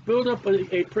a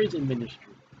prison ministry.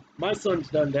 My son's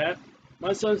done that.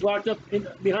 My son's locked up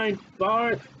behind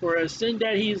bars for a sin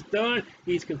that he's done.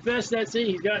 He's confessed that sin.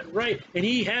 He's gotten right, and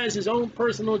he has his own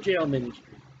personal jail ministry.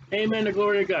 Amen. The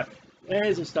glory of God. That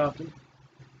hasn't stopped him.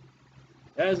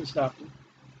 That hasn't stopped him.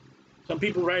 Some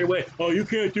people right away, oh, you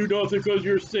can't do nothing because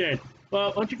you're sin. Well,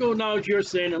 why don't you go acknowledge your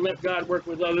sin and let God work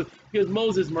with others? Because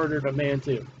Moses murdered a man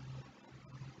too.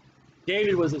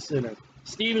 David was a sinner.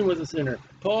 Stephen was a sinner.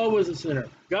 Paul was a sinner.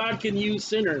 God can use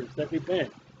sinners that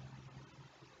repent.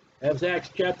 That's Acts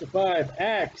chapter 5,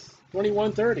 Acts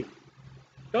 21:30.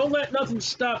 Don't let nothing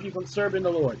stop you from serving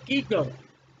the Lord. Keep going.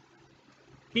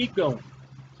 Keep going.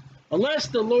 Unless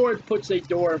the Lord puts a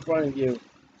door in front of you,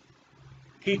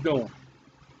 keep going.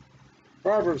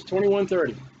 Proverbs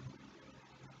 21:30.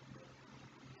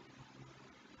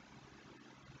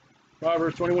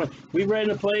 Proverbs 21. We read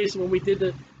in a place when we did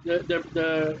the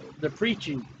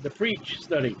preach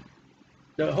study.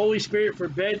 The Holy Spirit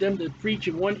forbade them to preach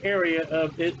in one area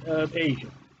of Asia.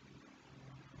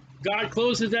 God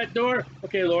closes that door.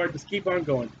 Okay, Lord, let's keep on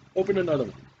going. Open another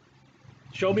one.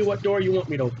 Show me what door you want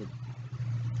me to open.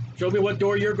 Show me what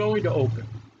door you're going to open.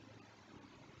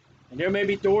 And there may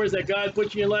be doors that God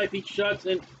puts in your life, He shuts,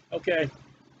 and okay,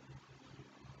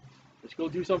 let's go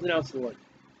do something else, Lord.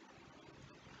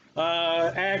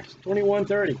 Acts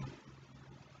 21:30.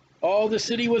 All the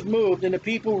city was moved, and the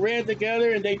people ran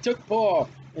together, and they took Paul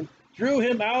and drew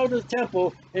him out of the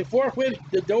temple, and forthwith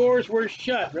the doors were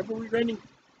shut. Remember we read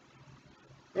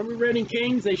in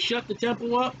Kings, they shut the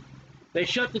temple up? They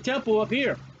shut the temple up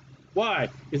here. Why?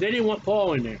 Because they didn't want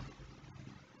Paul in there.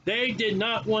 They did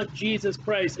not want Jesus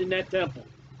Christ in that temple.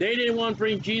 They didn't want to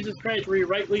bring Jesus Christ where he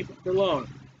rightly belonged,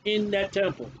 in that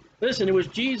temple. Listen, it was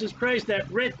Jesus Christ that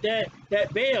rent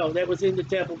that veil that was in the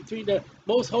temple between the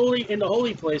most holy and the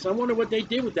holy place. I wonder what they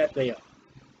did with that veil.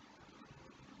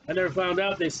 I never found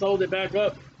out. They sold it back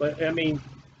up. But, I mean,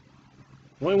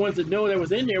 the only ones that know that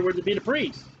was in there were to be the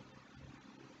priests.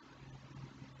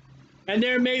 And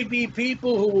there may be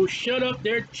people who will shut up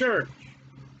their church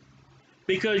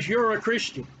because you're a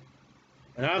Christian.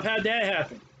 And I've had that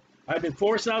happen. I've been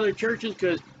forced out of the churches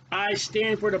because I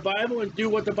stand for the Bible and do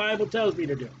what the Bible tells me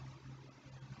to do.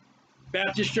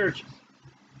 Baptist churches.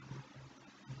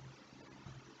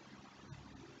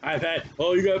 I've had,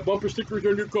 oh, you got bumper stickers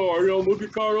on your car, move your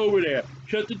car over there.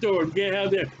 Shut the door, you can't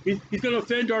have them. He's going to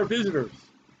offend our visitors.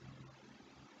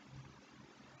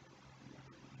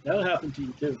 That'll happen to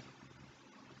you too.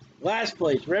 Last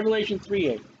place, Revelation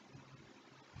 3:8.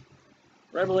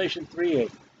 Revelation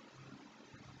 3:8.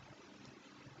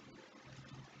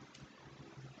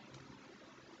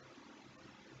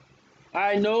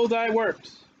 I know thy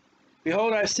works.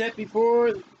 Behold, I set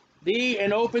before thee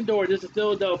an open door. This is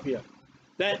Philadelphia.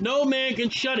 That no man can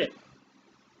shut it.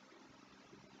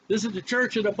 This is the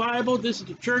church of the Bible. This is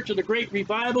the church of the great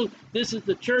revival. This is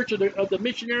the church of the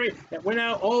missionary that went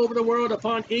out all over the world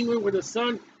upon England where the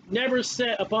sun never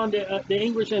set upon the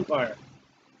English Empire.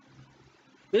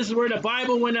 This is where the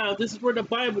Bible went out. This is where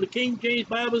the King James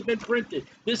Bible has been printed.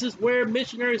 This is where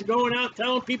missionaries are going out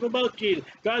telling people about Jesus.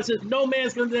 God says no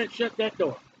man's going to shut that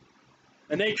door.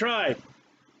 And they tried.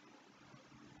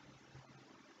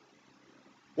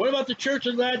 What about the church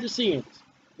of Laodiceans?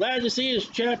 Laodiceans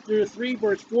chapter 3,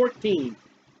 verse 14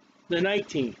 to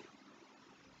 19.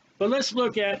 But let's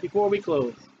look at, before we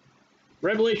close,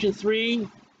 Revelation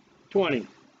 3:20.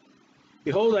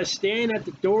 Behold, I stand at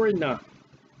the door and knock.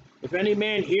 If any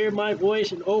man hear my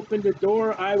voice and open the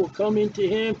door, I will come into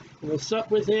him and will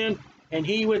sup with him, and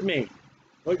he with me.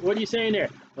 What are you saying there?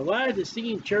 The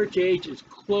Laodicean church age is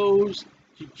closed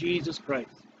to Jesus Christ.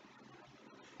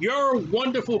 Your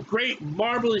wonderful, great,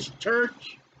 marvelous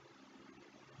church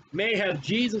may have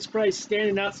Jesus Christ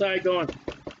standing outside going,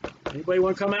 anybody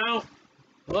want to come out?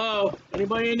 Hello?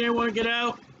 Anybody in there want to get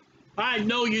out? I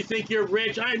know you think you're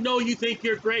rich. I know you think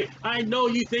you're great. I know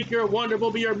you think you're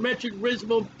wonderful, but you're mentioned,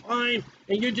 miserable, pine,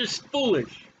 and you're just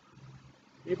foolish.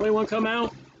 Anybody want to come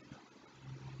out?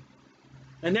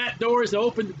 And that door is to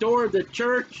open the door of the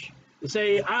church to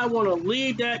say, I want to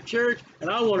leave that church and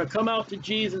I want to come out to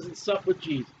Jesus and sup with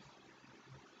Jesus.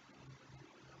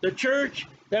 The church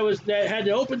that had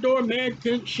the open door, man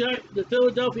couldn't shut, the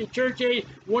Philadelphia church age,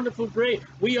 wonderful, great.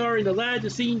 We are in the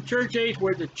Laodicean church age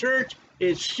where the church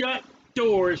is shut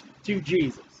doors to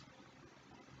Jesus.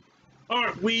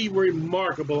 Aren't we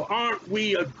remarkable? Aren't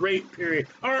we a great period?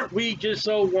 Aren't we just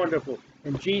so wonderful?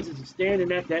 And Jesus is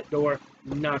standing at that door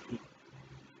knocking.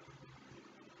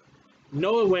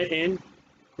 Noah went in,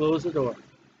 closed the door.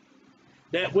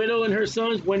 That widow and her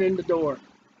sons went in the door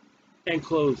and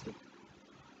closed it.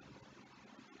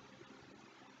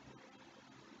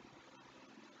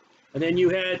 And then you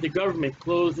had the government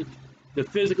close the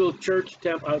physical church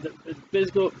temple, the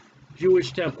physical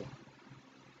Jewish temple.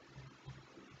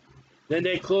 Then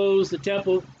they closed the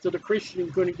temple so the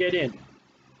Christian couldn't get in.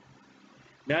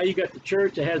 Now you got the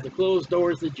church that has the closed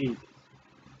doors to Jesus.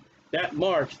 That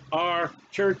marks our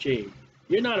church age.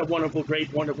 You're not a wonderful,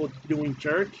 great, wonderful, doing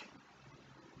church.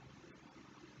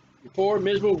 You're poor,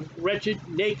 miserable, wretched,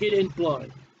 naked, and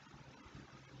blind.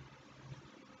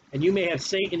 And you may have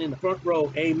Satan in the front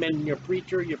row, amen, your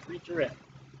preacher, your preacherette.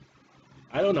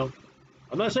 I don't know.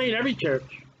 I'm not saying every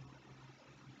church.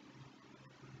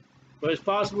 But it's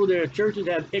possible there are churches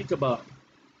that have Ichabod.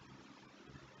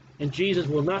 And Jesus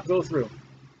will not go through.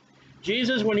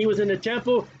 Jesus, when he was in the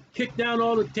temple, kicked down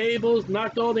all the tables,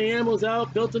 knocked all the animals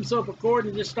out, built himself a court,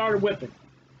 and just started whipping.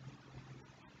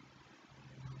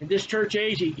 In this church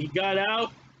age, he got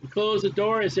out, he closed the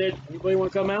door and said, anybody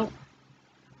want to come out?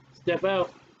 Step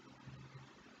out.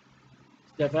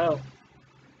 Step out.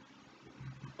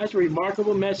 That's a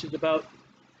remarkable message about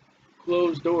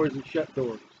closed doors and shut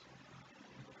doors.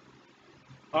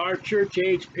 Our church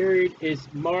age period is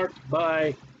marked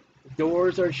by the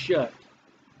doors are shut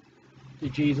to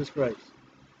Jesus Christ.